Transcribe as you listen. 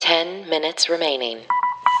10 minutes remaining.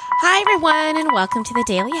 Hi, everyone, and welcome to the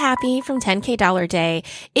Daily Happy from 10K Dollar Day.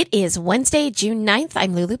 It is Wednesday, June 9th.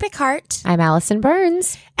 I'm Lulu Picard. I'm Allison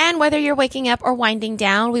Burns. And whether you're waking up or winding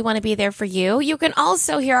down, we want to be there for you. You can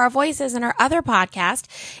also hear our voices in our other podcast.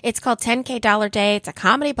 It's called 10K Dollar Day. It's a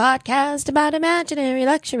comedy podcast about imaginary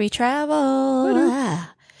luxury travel.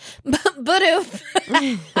 But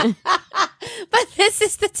this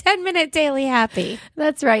is the 10-minute Daily Happy.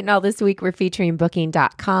 That's right. And all this week we're featuring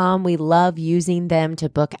Booking.com. We love using them to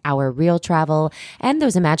book our real travel and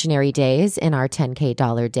those imaginary days in our 10K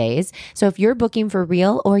Dollar Days. So if you're booking for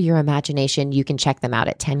real or your imagination, you can check them out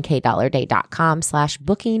at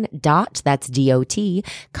 10kdollarday.com/booking. That's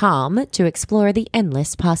DOT.com to explore the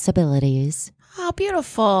endless possibilities. Oh,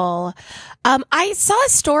 beautiful. I saw a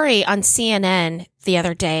story on CNN the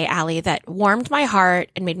other day, Allie, that warmed my heart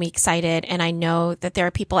and made me excited. And I know that there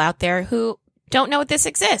are people out there who don't know this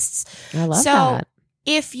exists. I love that.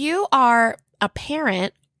 If you are a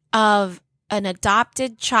parent of an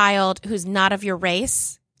adopted child who's not of your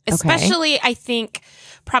race, especially, I think,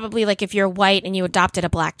 probably like if you're white and you adopted a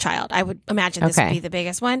black child, I would imagine this would be the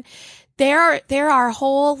biggest one. There are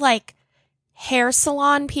whole like hair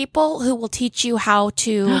salon people who will teach you how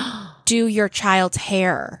to do your child's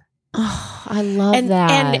hair. Oh, I love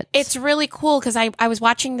that. And it's really cool because I was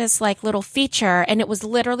watching this like little feature and it was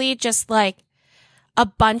literally just like a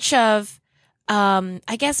bunch of,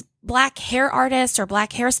 I guess, black hair artists or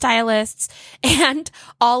black hairstylists and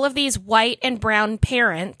all of these white and brown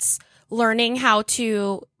parents learning how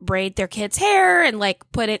to braid their kids' hair and like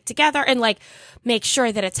put it together and like make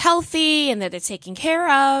sure that it's healthy and that it's taken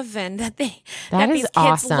care of and that these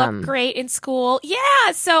kids look great in school.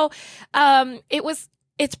 Yeah. So,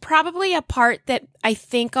 it's probably a part that I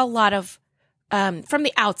think a lot of, from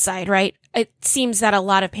the outside, right? It seems that a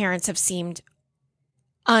lot of parents have seemed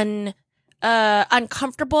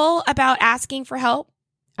uncomfortable about asking for help.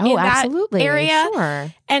 Oh, absolutely. Area.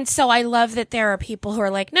 Sure. And so I love that there are people who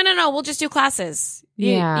are like, no, we'll just do classes.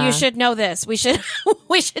 You should know this. We should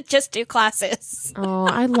just do classes. Oh,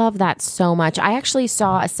 I love that so much. I actually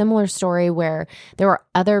saw a similar story where there were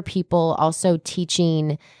other people also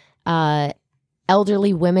teaching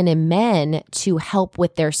elderly women and men to help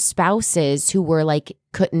with their spouses who were like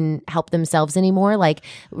couldn't help themselves anymore. Like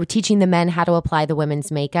we're teaching the men how to apply the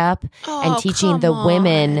women's makeup and teaching the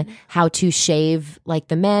women how to shave like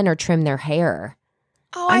the men or trim their hair.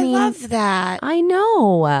 Oh, I love that. I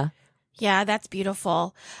know. Yeah, that's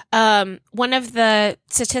beautiful. One of the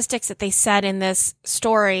statistics that they said in this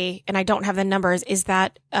story, and I don't have the numbers, is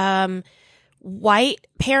that white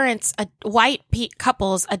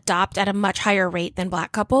couples adopt at a much higher rate than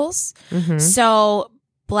black couples. Mm-hmm. So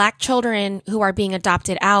black children who are being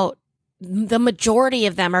adopted out, the majority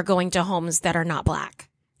of them are going to homes that are not black.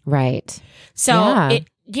 Right. So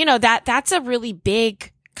that's a really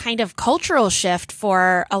big kind of cultural shift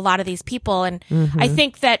for a lot of these people. And I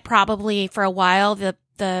think that probably for a while, the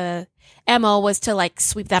MO was to like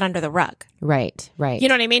sweep that under the rug. Right. You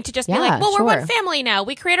know what I mean? To just be like, well, we're one family now.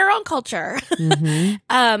 We create our own culture,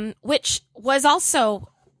 which was also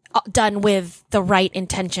done with the right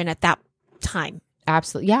intention at that time.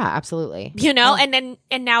 Absolutely. Yeah, absolutely. You know, and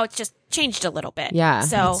now it's just changed a little bit. Yeah.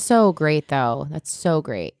 So that's so great though. That's so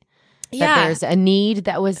great. Yeah. That there's a need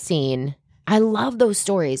that was seen. I love those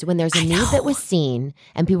stories when there's a need that was seen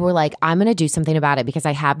and people were like, I'm going to do something about it because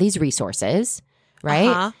I have these resources,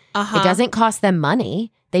 right? It doesn't cost them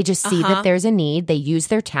money. They just see that there's a need. They use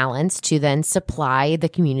their talents to then supply the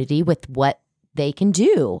community with what they can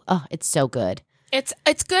do. Oh, it's so good. It's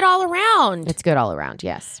good all around. It's good all around.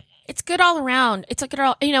 Yes. It's good all around. It's a good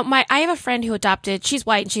all, I have a friend who adopted, she's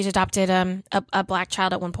white and she's adopted a black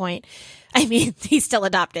child at one point. I mean, he's still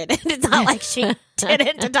adopted. It's not like she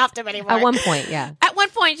didn't adopt him anymore. At one point, yeah. At one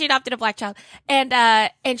point, she adopted a black child. And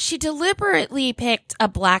she deliberately picked a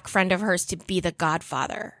black friend of hers to be the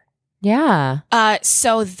godfather. Yeah.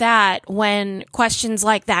 So that when questions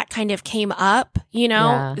like that kind of came up,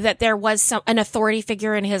 that there was an authority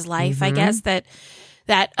figure in his life, I guess, that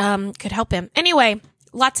could help him. Anyway,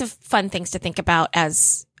 lots of fun things to think about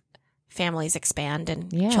as families expand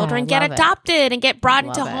and children get adopted and get brought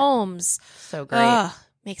into homes. So great.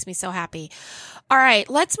 Makes me so happy. All right,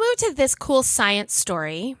 let's move to this cool science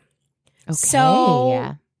story. Okay.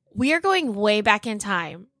 So we are going way back in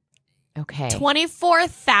time. Okay.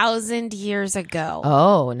 24,000 years ago.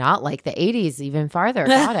 Oh, not like the 80s, even farther.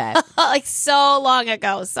 Got it. Like so long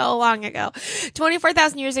ago.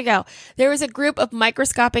 24,000 years ago, there was a group of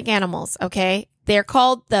microscopic animals, okay? They're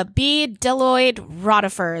called the Bdelloid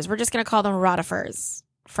rotifers. We're just going to call them rotifers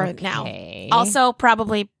for now. Also,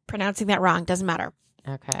 probably pronouncing that wrong. Doesn't matter.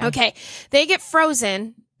 Okay. Okay. They get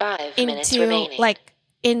frozen 5 minutes into remaining. like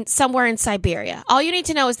in somewhere in Siberia. All you need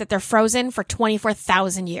to know is that they're frozen for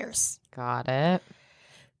 24,000 years. Got it.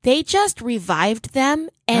 They just revived them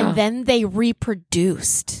and then they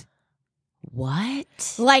reproduced.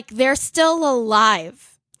 What? Like they're still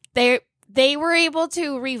alive. They were able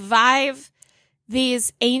to revive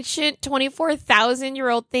these ancient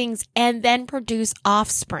 24,000-year-old things and then produce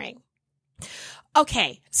offspring.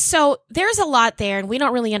 Okay, so there's a lot there and we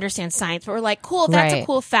don't really understand science, but we're like, cool, that's a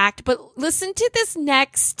cool fact. But listen to this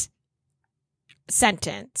next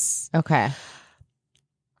sentence. Okay.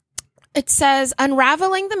 It says,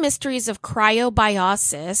 unraveling the mysteries of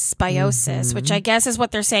biosis, which I guess is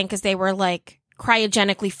what they're saying because they were like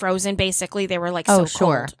cryogenically frozen, basically. They were like so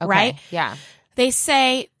cold, okay. right? Yeah. They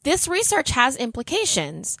say this research has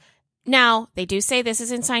implications. Now, they do say this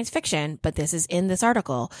is in science fiction, but this is in this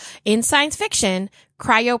article. In science fiction,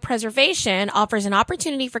 cryopreservation offers an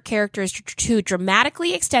opportunity for characters to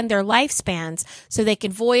dramatically extend their lifespans so they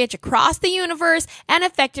can voyage across the universe and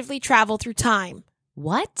effectively travel through time.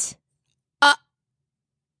 What?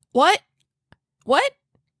 What?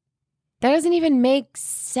 That doesn't even make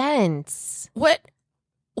sense. What?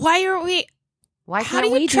 Why are we... Why How can't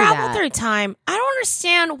do we you travel that? through time? I don't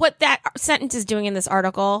understand what that sentence is doing in this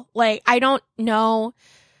article. Like, I don't know.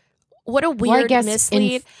 What a weird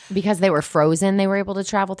mislead. Because they were frozen, they were able to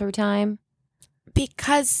travel through time?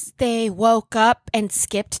 Because they woke up and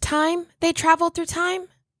skipped time, they traveled through time?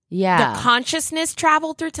 Yeah. The consciousness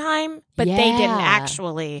traveled through time, but they didn't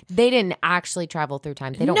actually. They didn't actually travel through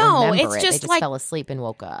time. They don't remember it's it. Just they just like, fell asleep and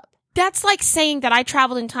woke up. That's like saying that I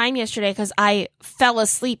traveled in time yesterday because I fell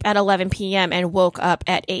asleep at 11 p.m. and woke up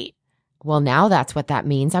at 8. Well, now that's what that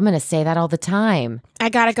means. I'm going to say that all the time. I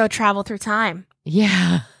got to go travel through time.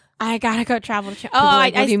 Yeah. I got to go travel through time.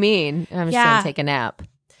 Like, what do you mean? I'm just going to take a nap.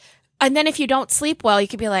 And then if you don't sleep well, you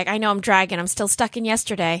could be like, I know I'm dragging. I'm still stuck in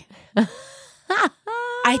yesterday.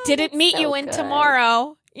 I didn't meet you in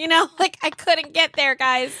tomorrow. You know, like I couldn't get there,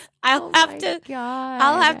 guys. I'll have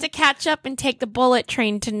to catch up and take the bullet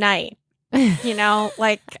train tonight. You know,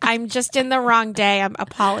 like I'm just in the wrong day. I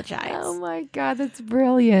apologize. Oh my God, that's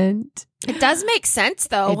brilliant. It does make sense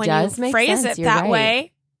though when you phrase it that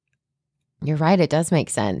way. You're right. It does make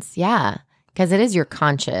sense. Yeah. Because it is your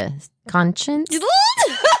conscience. Conscience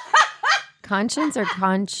or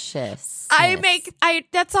conscious?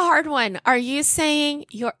 That's a hard one. Are you saying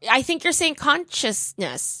I think you're saying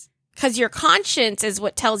consciousness because your conscience is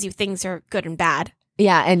what tells you things are good and bad.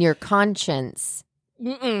 Yeah. And your conscience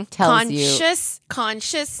tells you.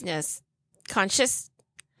 Consciousness.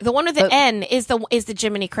 The one with the N is the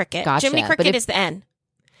Jiminy Cricket. Gotcha. Jiminy Cricket is the N.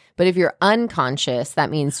 But if you're unconscious, that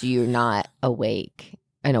means you're not awake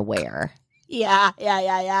and aware. Yeah.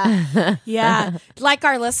 Yeah. Like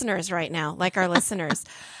our listeners right now.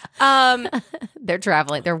 They're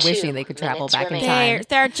traveling. They're wishing they could travel back in time.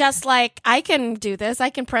 They're just like, I can do this. I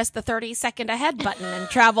can press the 30-second ahead button and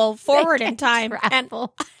travel forward in time. And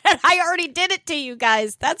I already did it to you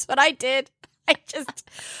guys. That's what I did.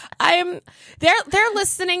 They're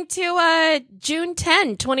listening to June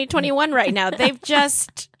 10, 2021 right now. They're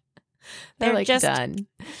like just done.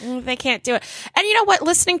 They can't do it. And you know what?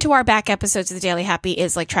 Listening to our back episodes of the Daily Happy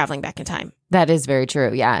is like traveling back in time. That is very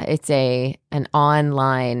true. Yeah. It's an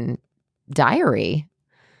online diary.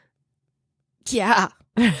 Yeah.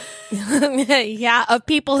 Yeah. Of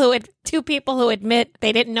two people who admit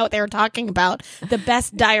they didn't know what they were talking about. The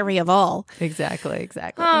best diary of all. Exactly.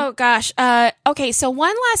 Oh gosh. Okay. So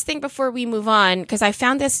one last thing before we move on, because I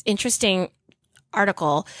found this interesting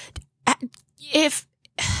article.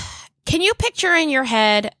 Can you picture in your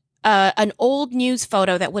head an old news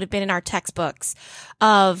photo that would have been in our textbooks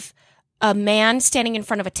of a man standing in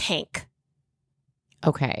front of a tank?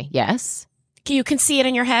 Okay. Yes. You can see it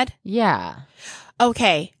in your head? Yeah.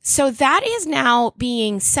 Okay. So that is now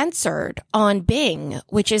being censored on Bing,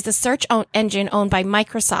 which is the search engine owned by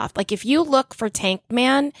Microsoft. Like if you look for Tank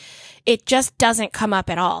Man, it just doesn't come up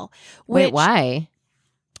at all. Wait, why?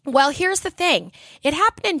 Well, here's the thing. It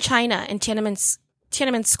happened in China in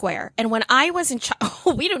Tiananmen Square. And when I was in China,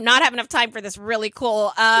 we do not have enough time for this really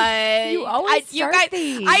cool. You always start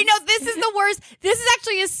these. I know this is the worst. This is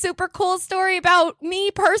actually a super cool story about me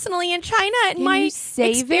personally in China and my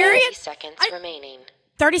experience. 30 seconds remaining.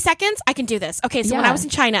 30 seconds, I can do this. Okay, so when Yeah. I was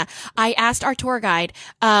in China, I asked our tour guide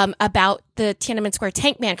about the Tiananmen Square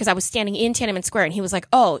Tank Man because I was standing in Tiananmen Square, and he was like,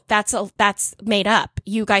 "Oh, that's made up.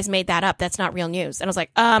 You guys made that up. That's not real news." And I was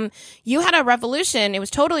like, you had a revolution. It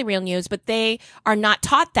was totally real news, but they are not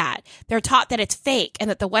taught that. They're taught that it's fake and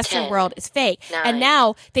that the Western 10, world is fake. 9, and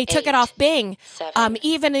now they took it 8, off Bing, 7,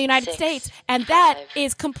 even in the United 6, States, and that 5,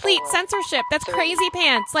 is complete 4, censorship. That's 3, crazy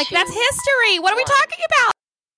pants. Like, 2, that's history. What are we 1. talking about?